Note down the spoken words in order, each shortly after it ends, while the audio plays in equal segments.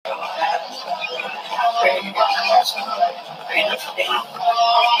This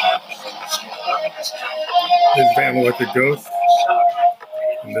is Van Electric Ghost,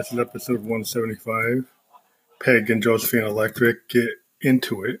 and this is episode 175. Peg and Josephine Electric get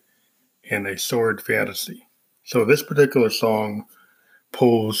into it in a sword fantasy. So this particular song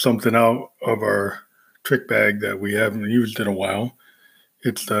pulls something out of our trick bag that we haven't used in a while.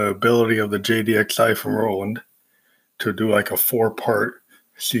 It's the ability of the JDXI from Roland to do like a 4-part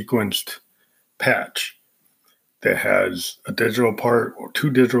sequenced patch that has a digital part or 2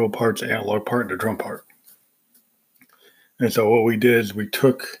 digital parts, an analog part, and a drum part. And so what we did is we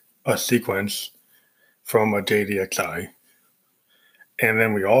took a sequence from a JDXI, and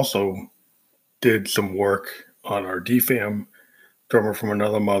then we also did some work on our DFAM, Drummer from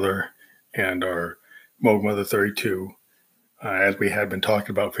Another Mother, and our Moog Mother 32, as we had been talking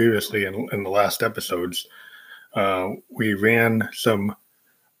about previously in the last episodes. We ran some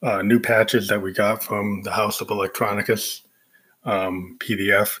new patches that we got from the House of Electronicus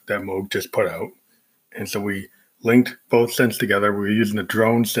PDF that Moog just put out. And so we linked both synths together. We were using the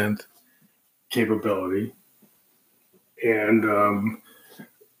drone synth capability. And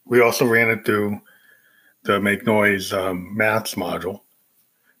we also ran it through the Make Noise maths module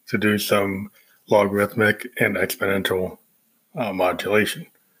to do some logarithmic and exponential modulation.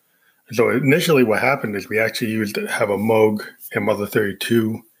 So initially what happened is we actually have a Moog and Mother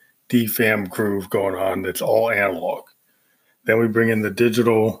 32 DFAM groove going on that's all analog. Then we bring in the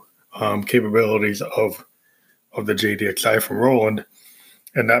digital capabilities of the JDXI from Roland,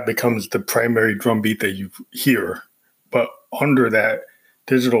 and that becomes the primary drum beat that you hear. But under that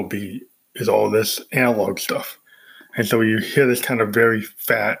digital beat is all this analog stuff. And so you hear this kind of very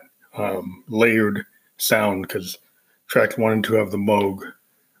fat, layered sound because tracks 1 and 2 have the Moog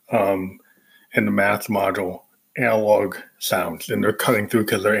and the maths module analog sounds, and they're cutting through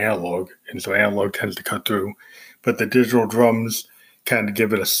because they're analog, and so analog tends to cut through. But the digital drums kind of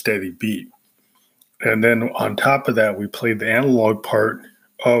give it a steady beat. And then on top of that, we played the analog part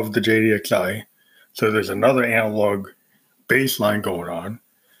of the JDXI. So there's another analog bass line going on.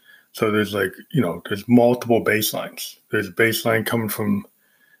 So there's there's multiple bass lines. There's a bass line coming from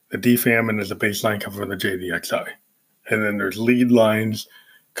the DFAM, and there's a bass line coming from the JDXI. And then there's lead lines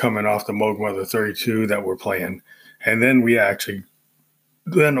coming off the Moog Mother 32 that we're playing. And then we actually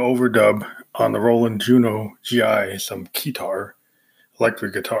then overdub on the Roland Juno GI some guitar,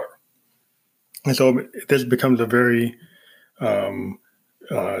 electric guitar. And so this becomes a very,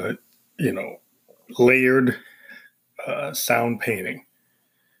 layered sound painting.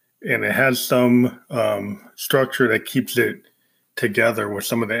 And it has some structure that keeps it together with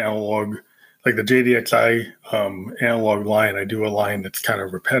some of the analog, like the JDXI analog line. I do a line that's kind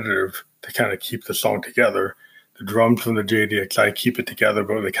of repetitive to kind of keep the song together. The drums from the JDXI keep it together,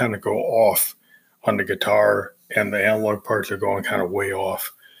 but they kind of go off on the guitar, and the analog parts are going kind of way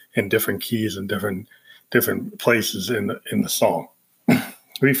off in different keys and different places in the song.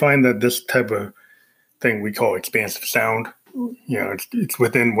 We find that this type of thing we call expansive sound. It's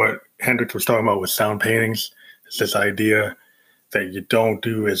within what Hendrix was talking about with sound paintings. It's this idea that you don't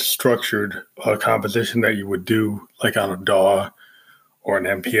do as structured a composition that you would do like on a DAW or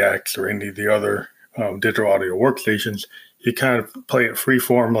an MPX or any of the other digital audio workstations. You kind of play it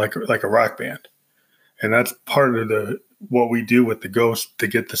freeform like a rock band. And that's part of what we do with the Ghost to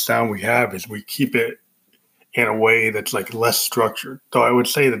get the sound we have is we keep it in a way that's like less structured. So I would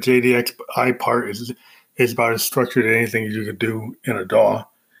say the JDXI part is about as structured as anything you could do in a DAW.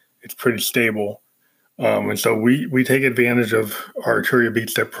 It's pretty stable. And so we take advantage of our Arturia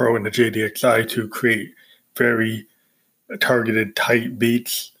BeatStep Pro and the JDXI to create very targeted, tight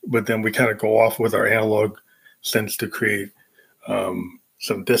beats, but then we kind of go off with our analog synths to create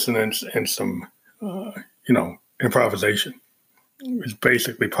some dissonance and some, improvisation. It's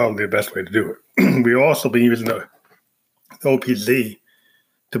basically probably the best way to do it. We've also been using the OPZ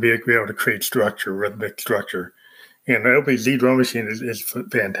to be able to create structure, rhythmic structure. And the OPZ drum machine is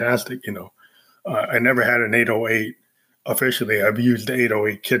fantastic. I never had an 808 officially. I've used the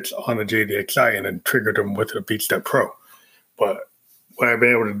 808 kits on the JDXI and then triggered them with the BeatStep Pro. But what I've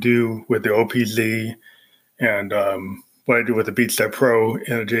been able to do with the OPZ and what I do with the BeatStep Pro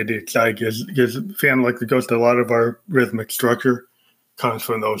and the JDXI gives Van Electric Ghost a lot of our rhythmic structure comes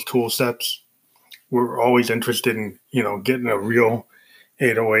from those tool sets. We're always interested in, getting a real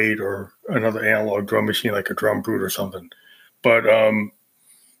 808 or another analog drum machine like a Drum Brute or something. But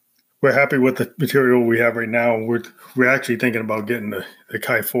we're happy with the material we have right now. We're actually thinking about getting the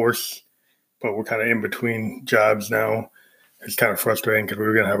Kai Force, but we're kind of in between jobs now. It's kind of frustrating because we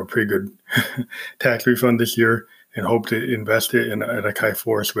were going to have a pretty good tax refund this year and hope to invest it in a Kai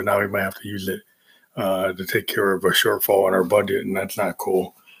Force, but now we might have to use it to take care of a shortfall in our budget, and that's not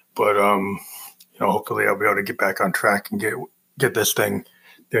cool. But hopefully I'll be able to get back on track and get this thing.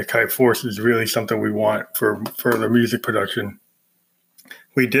 The Akai Force is really something we want for further music production.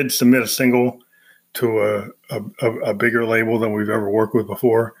 We did submit a single to a bigger label than we've ever worked with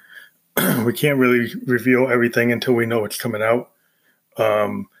before. We can't really reveal everything until we know it's coming out.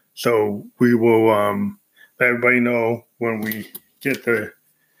 So we will let everybody know when we get the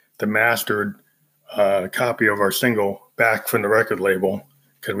mastered copy of our single back from the record label,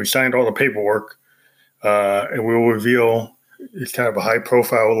 because we signed all the paperwork, and we will reveal. It's kind of a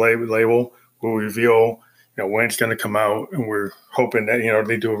high-profile label. We'll reveal, when it's going to come out, and we're hoping that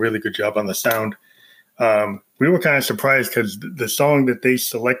they do a really good job on the sound. We were kind of surprised because the song that they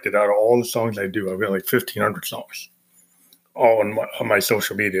selected out of all the songs I do, I've got like 1,500 songs, all on my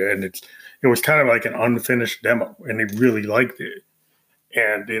social media, and it was kind of like an unfinished demo, and they really liked it.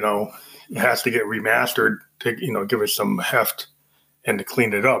 And it has to get remastered to give it some heft and to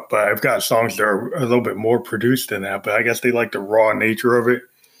clean it up. But I've got songs that are a little bit more produced than that, but I guess they like the raw nature of it.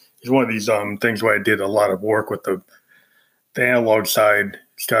 It's one of these things where I did a lot of work with the analog side.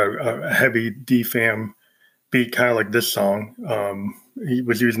 It's got a heavy DFAM beat, kind of like this song. He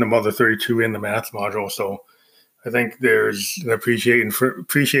was using the Mother 32 in the math module, so I think there's an appreciation for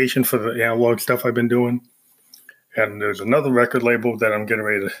the analog stuff I've been doing. And there's another record label that I'm getting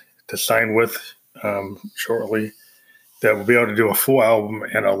ready to sign with shortly that will be able to do a full album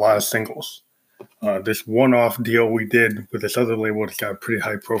and a lot of singles. This one-off deal we did with this other label that's got a pretty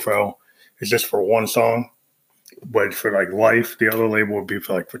high profile is just for one song, but for like life, the other label would be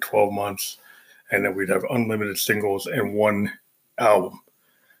for 12 months, and then we'd have unlimited singles and one album.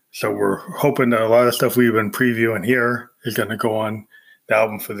 So we're hoping that a lot of stuff we've been previewing here is going to go on the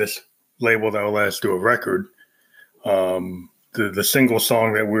album for this label that will let us do a record. The single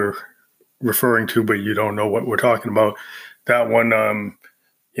song that we're referring to, but you don't know what we're talking about, that one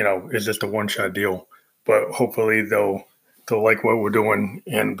is just a one-shot deal, but hopefully they'll like what we're doing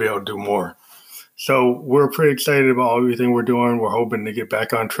and be able to do more. So we're pretty excited about everything we're doing. We're hoping to get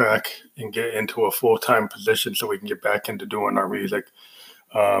back on track and get into a full-time position so we can get back into doing our music.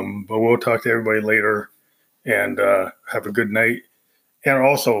 But we'll talk to everybody later, and have a good night. And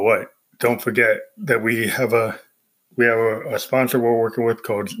also, don't forget that we have a sponsor we're working with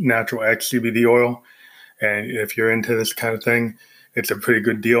called Natural X CBD oil. And if you're into this kind of thing, it's a pretty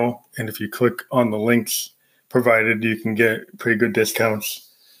good deal. And if you click on the links provided, you can get pretty good discounts.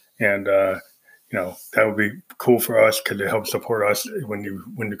 And, that would be cool for us because it helps support us. When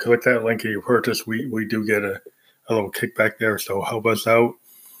you click that link and you purchase, we do get a little kickback there. So help us out.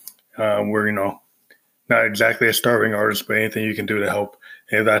 We're, not exactly a starving artist, but anything you can do to help.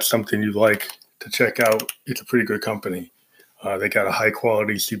 And if that's something you'd like to check out, it's a pretty good company. They got a high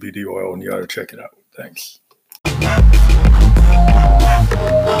quality CBD oil, and you ought to check it out. Thanks.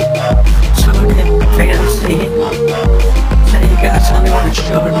 So fancy. Say you got something to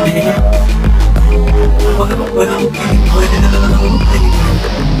show me. Well,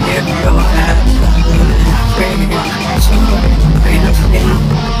 if you have something so fancy.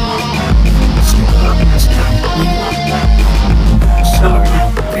 So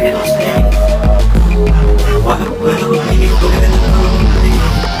fancy. What will be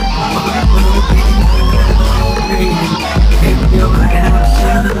if you have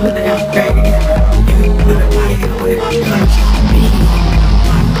something great, you could be with just me.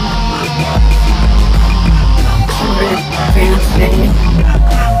 So fancy,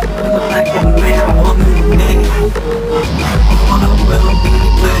 like a man, woman, me. What will be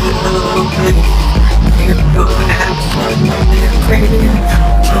if you have something great,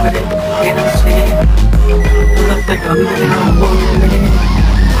 so fancy. Look like a man, woman.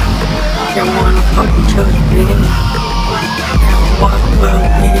 You wanna fucking touch me? What will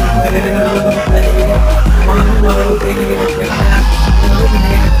be? What will be if you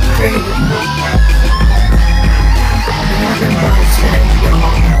absolutely great? Everybody says you're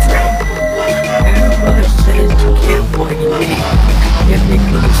afraid. Everybody says to get what you need. If you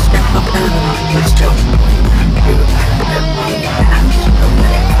could step up and let's go. You have me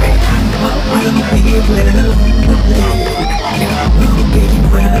absolutely great. What will be? It will be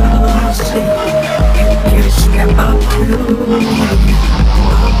well see. If you step up to me,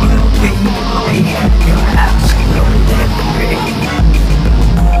 what will be? You're absolutely great.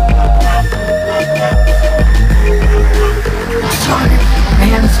 Sorry,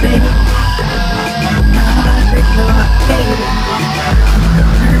 fancy. Not ignored.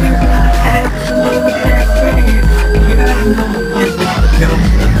 You're not absolutely great. You're not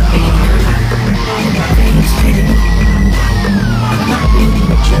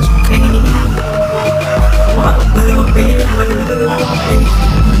just pain.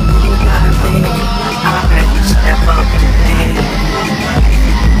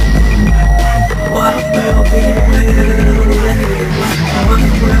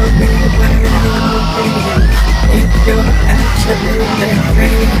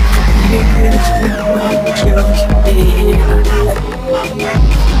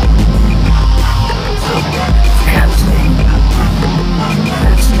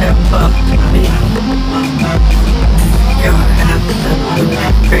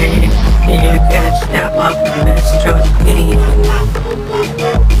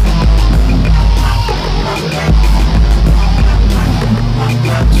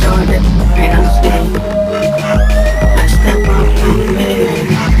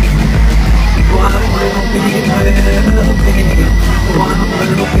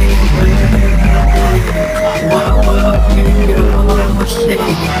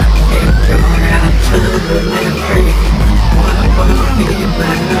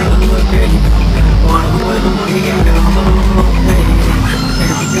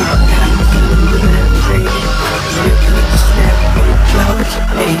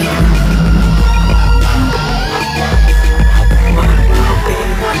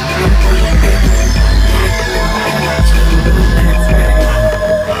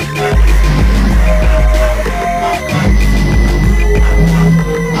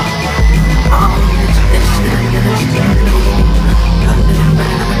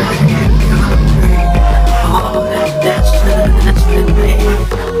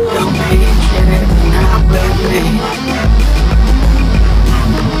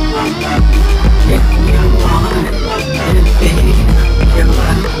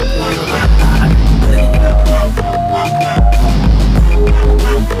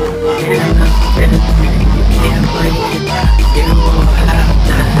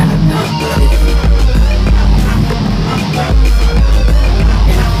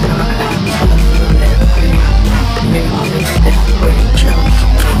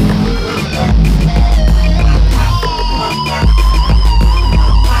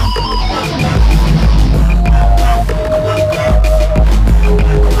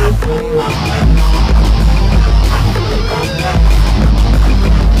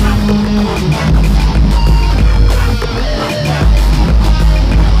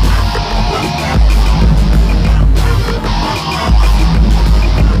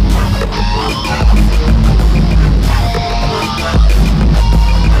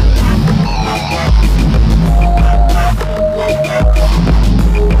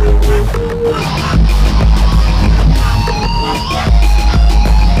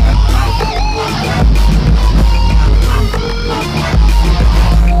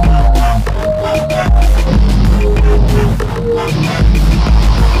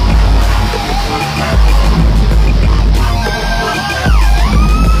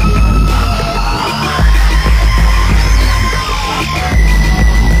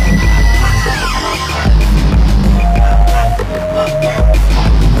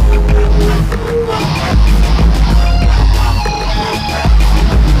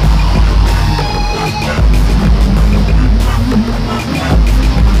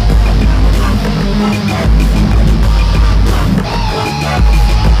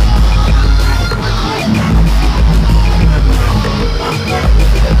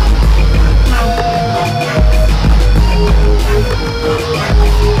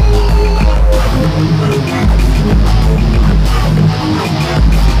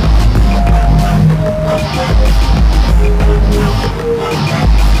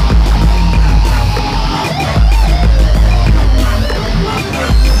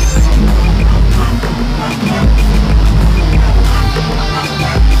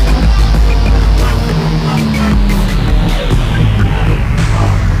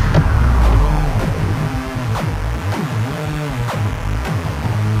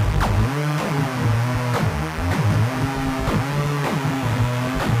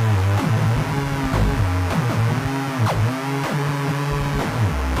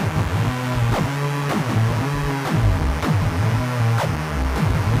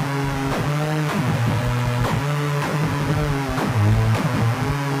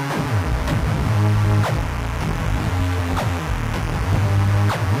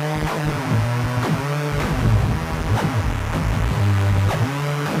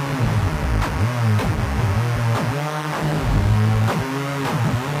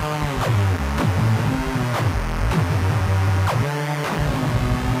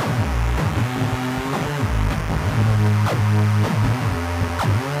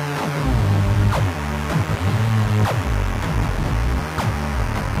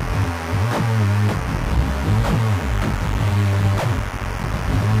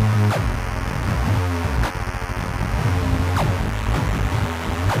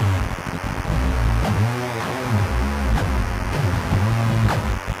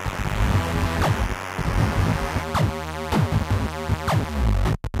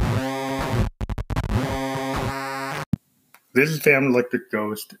 This is Family Electric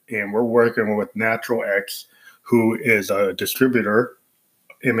Ghost, and we're working with Natural X, who is a distributor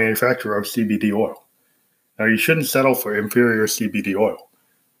and manufacturer of CBD oil. Now, you shouldn't settle for inferior CBD oil.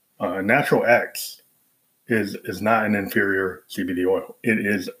 Natural X is not an inferior CBD oil. It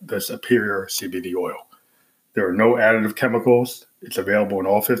is the superior CBD oil. There are no additive chemicals. It's available in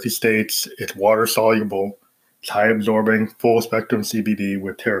all 50 states. It's water soluble. It's high absorbing, full spectrum CBD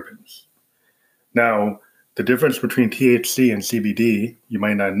with terpenes. Now, the difference between THC and CBD, you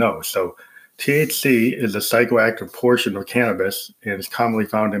might not know. So THC is a psychoactive portion of cannabis and is commonly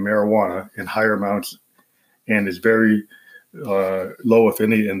found in marijuana in higher amounts and is very low, if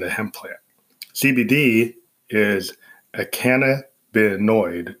any, in the hemp plant. CBD is a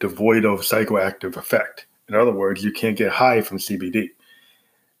cannabinoid devoid of psychoactive effect. In other words, you can't get high from CBD.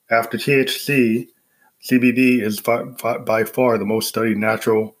 After THC, CBD is by far the most studied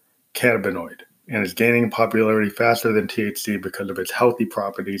natural cannabinoid and is gaining popularity faster than THC because of its healthy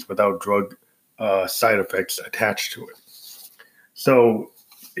properties without drug side effects attached to it. So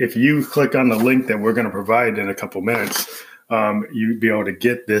if you click on the link that we're going to provide in a couple minutes, you'd be able to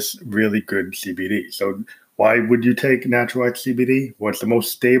get this really good CBD. So why would you take Natural X CBD? Well, it's the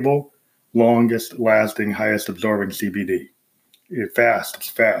most stable, longest lasting, highest absorbing CBD. It's fast.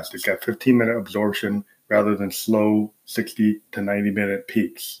 It's got 15-minute absorption rather than slow 60 to 90-minute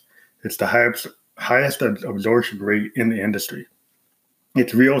peaks. It's the highest absorption rate in the industry.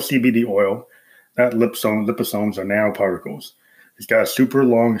 It's real CBD oil, not liposomes or nanoparticles. It's got a super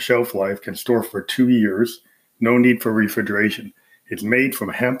long shelf life, can store for 2 years, no need for refrigeration. It's made from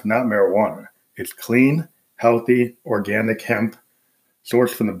hemp, not marijuana. It's clean, healthy, organic hemp,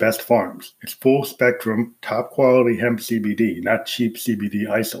 sourced from the best farms. It's full spectrum, top quality hemp CBD, not cheap CBD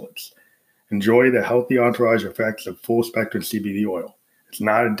isolates. Enjoy the healthy entourage effects of full spectrum CBD oil. It's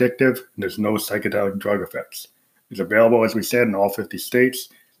not addictive, and there's no psychedelic drug effects. It's available, as we said, in all 50 states.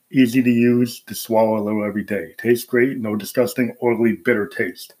 Easy to use, to swallow a little every day. Tastes great, no disgusting, oily, bitter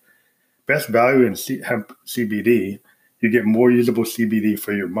taste. Best value in hemp CBD, you get more usable CBD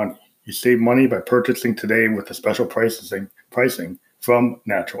for your money. You save money by purchasing today with the special pricing from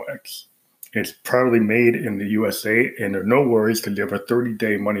Natural X. It's proudly made in the USA, and there are no worries because you have a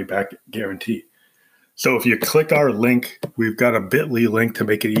 30-day money-back guarantee. So if you click our link, we've got a bit.ly link to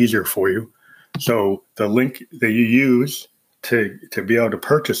make it easier for you. So the link that you use to be able to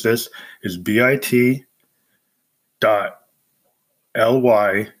purchase this is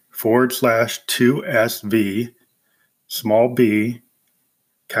bit.ly/2SV small b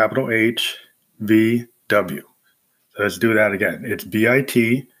capital H V W. So let's do that again. It's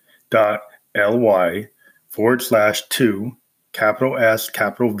bit.ly/2 capital S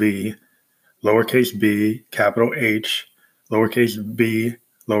capital V lowercase b capital H lowercase b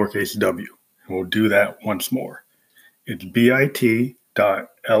lowercase w. And we'll do that once more. It's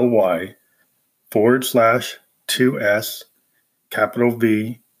bit.ly/2S capital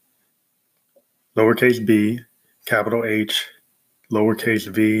V lowercase b capital H lowercase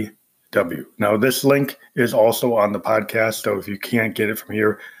v w. Now this link is also on the podcast, so if you can't get it from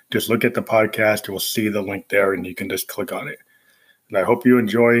here, just look at the podcast. You will see the link there, and you can just click on it. And I hope you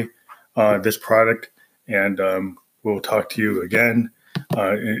enjoy this product, and we'll talk to you again.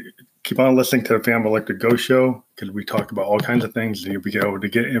 Keep on listening to the Phantom Electric Ghost Show, because we talk about all kinds of things, and you'll be able to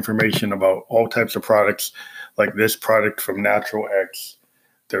get information about all types of products like this product from Natural X,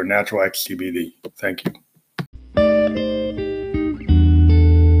 their Natural X CBD. Thank you.